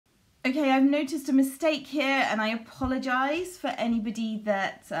Okay, I've noticed a mistake here and I apologise for anybody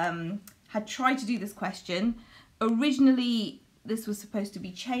that had tried to do this question. Originally, this was supposed to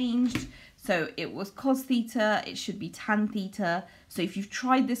be changed. So it was cos theta, it should be tan theta. So if you've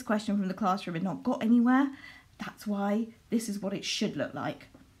tried this question from the classroom and not got anywhere, that's why this is what it should look like.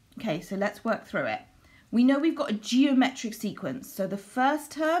 Okay, so let's work through it. We know we've got a geometric sequence. So the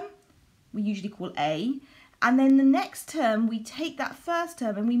first term we usually call A, and then the next term we take that first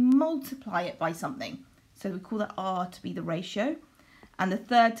term and we multiply it by something. So we call that R to be the ratio. And the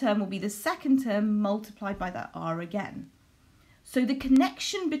third term will be the second term multiplied by that R again. So the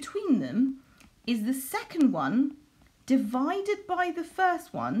connection between them is the second one divided by the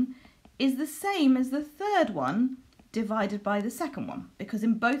first one is the same as the third one divided by the second one. Because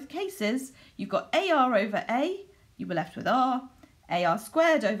in both cases, you've got AR over A, you were left with R, AR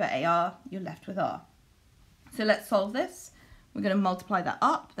squared over AR, you're left with R. So let's solve this. We're going to multiply that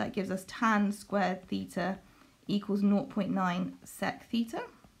up. That gives us tan squared theta equals 0.9 sec theta.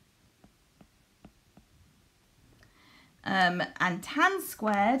 And tan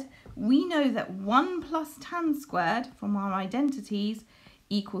squared, we know that 1 plus tan squared from our identities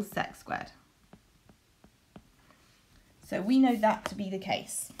equals sec squared. So we know that to be the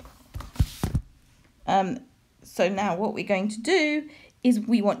case. So now what we're going to do is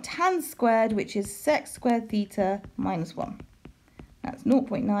we want tan squared, which is sec squared theta minus 1. That's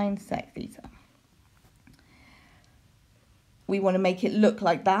 0.9 sec theta. We want to make it look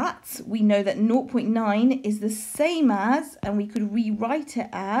like that. We know that 0.9 is the same as, and we could rewrite it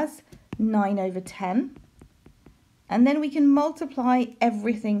as 9 over 10. And then we can multiply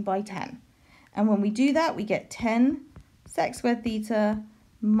everything by 10. And when we do that, we get 10 sec squared theta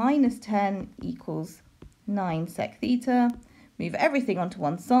minus 10 equals 9 sec theta. Move everything onto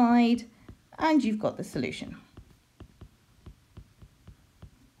one side, and you've got the solution.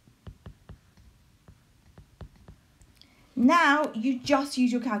 Now you just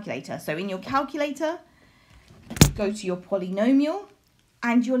use your calculator. So in your calculator, go to your polynomial,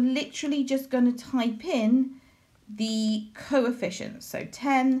 and you're literally just going to type in the coefficients. So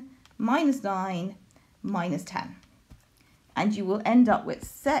 10 minus 9 minus 10. And you will end up with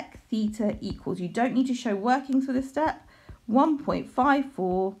sec theta equals, you don't need to show workings for this step,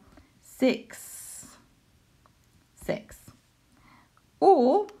 1.5466.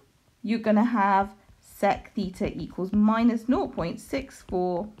 Or you're going to have sec theta equals minus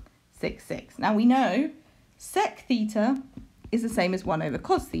 0.6466. Now we know sec theta is the same as 1 over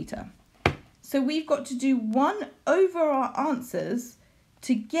cos theta. So we've got to do 1 over our answers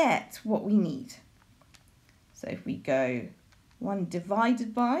to get what we need. So if we go 1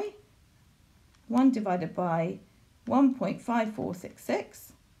 divided by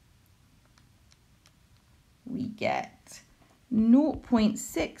 1.5466, we get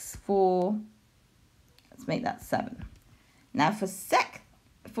 0.64, let's make that 7. Now for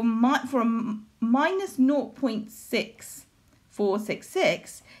minus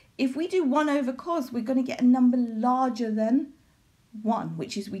 0.6466, if we do 1 over cos, we're going to get a number larger than 1,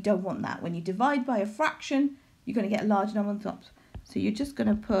 which is, we don't want that. When you divide by a fraction, you're going to get a large number on top. So you're just going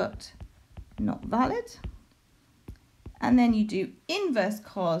to put not valid. And then you do inverse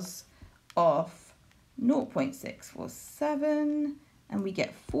cos of 0.647, and we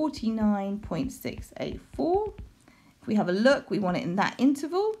get 49.684. If we have a look, we want it in that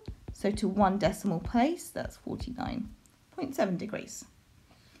interval. So to 1 decimal place, that's 49.7 degrees.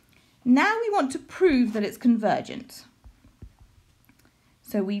 Now we want to prove that it's convergent.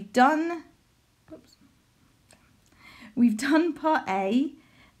 So we've done part A.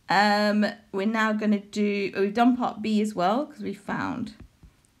 We're now going to do, we've done part B as well because we found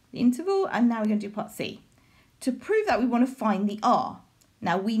the interval, and now we're going to do part C. To prove that, we want to find the R.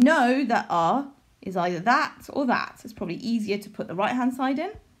 Now we know that R is either that or that. So it's probably easier to put the right hand side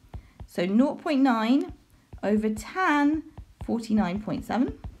in. So 0.9 over tan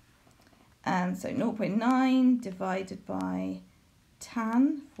 49.7. And so 0.9 divided by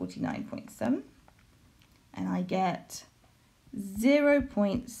tan 49.7. And I get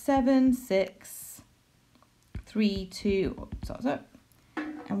 0.7632.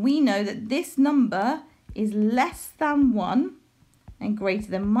 And we know that this number is less than 1 and greater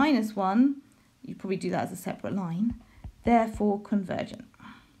than minus 1. You'd probably do that as a separate line. Therefore, convergent.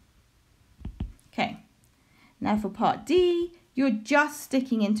 Okay. Now for part D, you're just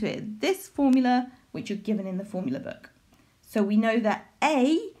sticking into it this formula, which you're given in the formula book. So we know that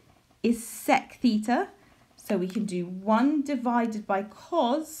A is sec theta. So we can do 1 divided by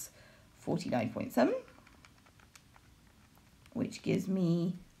cos 49.7, which gives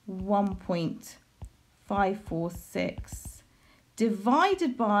me 1.546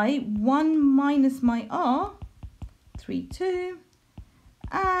 divided by 1 minus my r, 32.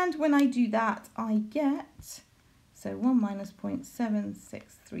 And when I do that, I get, so 1 minus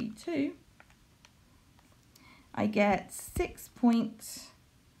 0.7632, I get 6.6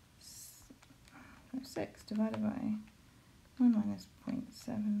 divided by 1 minus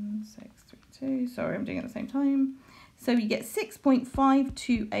 0.7632. Sorry, I'm doing it at the same time. So you get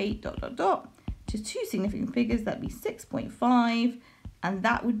 6.528 dot dot dot to two significant figures. That'd be 6.5, and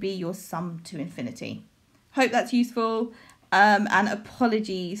that would be your sum to infinity. Hope that's useful, and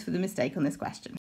apologies for the mistake on this question.